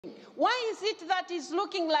Why is it that it's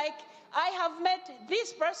looking like I have met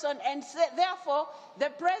this person and therefore the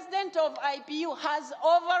president of IPU has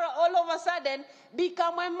all of a sudden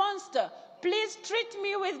become a monster? Please treat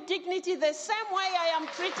me with dignity the same way I am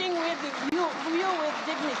treating you with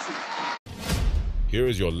dignity. Here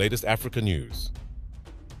is your latest Africa news.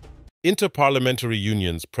 Inter-Parliamentary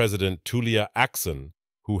Union's President Tulia Ackson,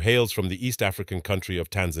 who hails from the East African country of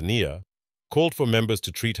Tanzania, called for members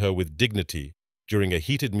to treat her with dignity during a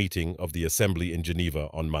heated meeting of the Assembly in Geneva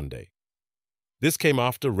on Monday. This came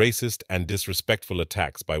after racist and disrespectful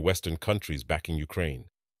attacks by Western countries backing Ukraine.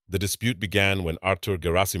 The dispute began when Artur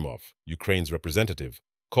Gerasimov, Ukraine's representative,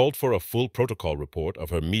 called for a full protocol report of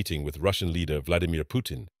her meeting with Russian leader Vladimir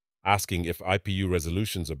Putin, asking if IPU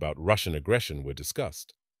resolutions about Russian aggression were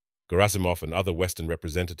discussed. Gerasimov and other Western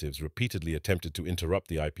representatives repeatedly attempted to interrupt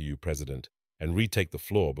the IPU president and retake the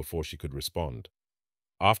floor before she could respond.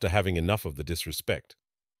 After having enough of the disrespect,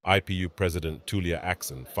 IPU President Tulia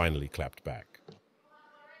Ackson finally clapped back.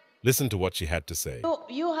 Listen to what she had to say.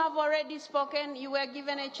 You have already spoken. You were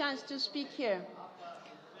given a chance to speak here.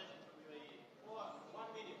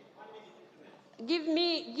 Give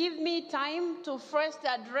me time to first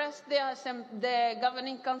address the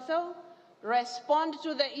Governing Council, respond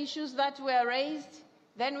to the issues that were raised,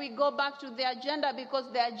 then we go back to the agenda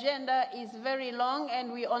because the agenda is very long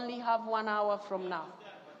and we only have 1 hour from now.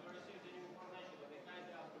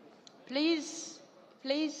 Please,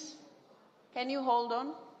 can you hold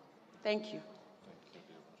on? Thank you.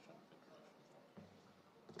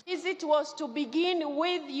 It was to begin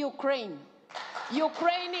with Ukraine.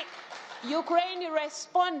 Ukraine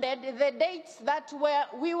responded the dates that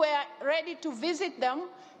we were ready to visit them.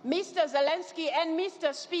 Mr. Zelensky and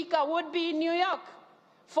Mr. Speaker would be in New York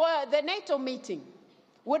for the NATO meeting.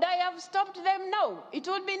 Would I have stopped them? No. It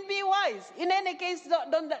would be wise. In any case,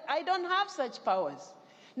 I don't have such powers.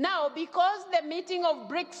 Now, because the meeting of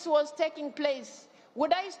BRICS was taking place,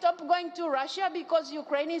 would I stop going to Russia because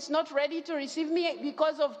Ukraine is not ready to receive me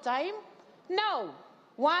because of time? No.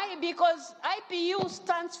 Why? Because IPU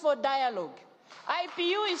stands for dialogue.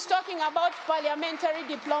 IPU is talking about parliamentary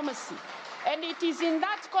diplomacy. And it is in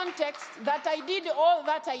that context that I did all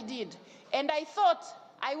that I did. And I thought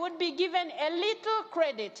I would be given a little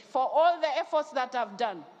credit for all the efforts that I've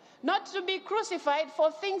done, not to be crucified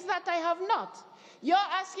for things that I have not. You're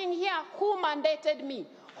asking here who mandated me.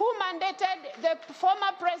 Who mandated the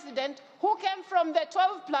former president who came from the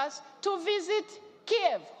 12+ to visit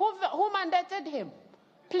Kiev? Who mandated him?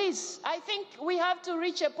 Please, I think we have to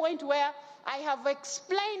reach a point where I have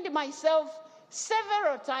explained myself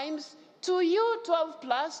several times to you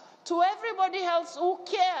 12+, to everybody else who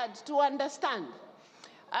cared to understand.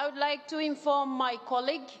 I would like to inform my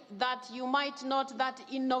colleague that you might note that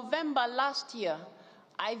in November last year,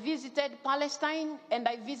 I visited Palestine and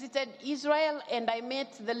I visited Israel and I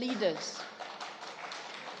met the leaders.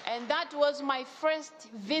 And that was my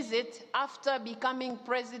first visit after becoming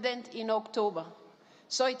president in October.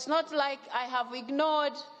 So it's not like I have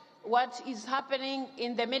ignored what is happening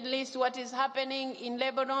in the Middle East, what is happening in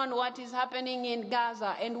Lebanon, what is happening in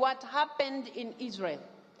Gaza, and what happened in Israel.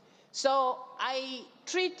 So I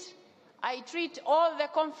treat all the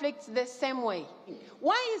conflicts the same way.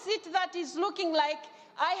 Why is it that it's looking like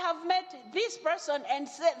I have met this person and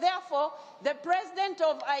therefore the president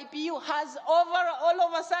of IPU has all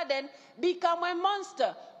of a sudden become a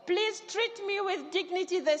monster? Please treat me with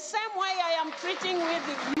dignity the same way I am treating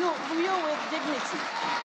you with dignity.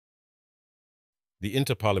 The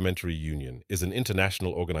Inter-Parliamentary Union is an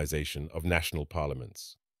international organization of national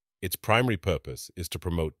parliaments. Its primary purpose is to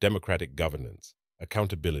promote democratic governance,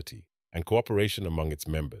 accountability, and cooperation among its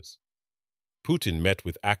members. Putin met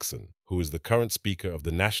with Ackson, who is the current Speaker of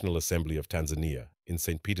the National Assembly of Tanzania, in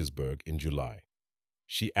St. Petersburg in July.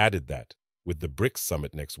 She added that, with the BRICS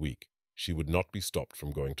summit next week, she would not be stopped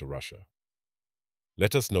from going to Russia.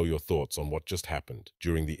 Let us know your thoughts on what just happened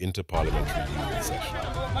during the Inter-Parliamentary Union session.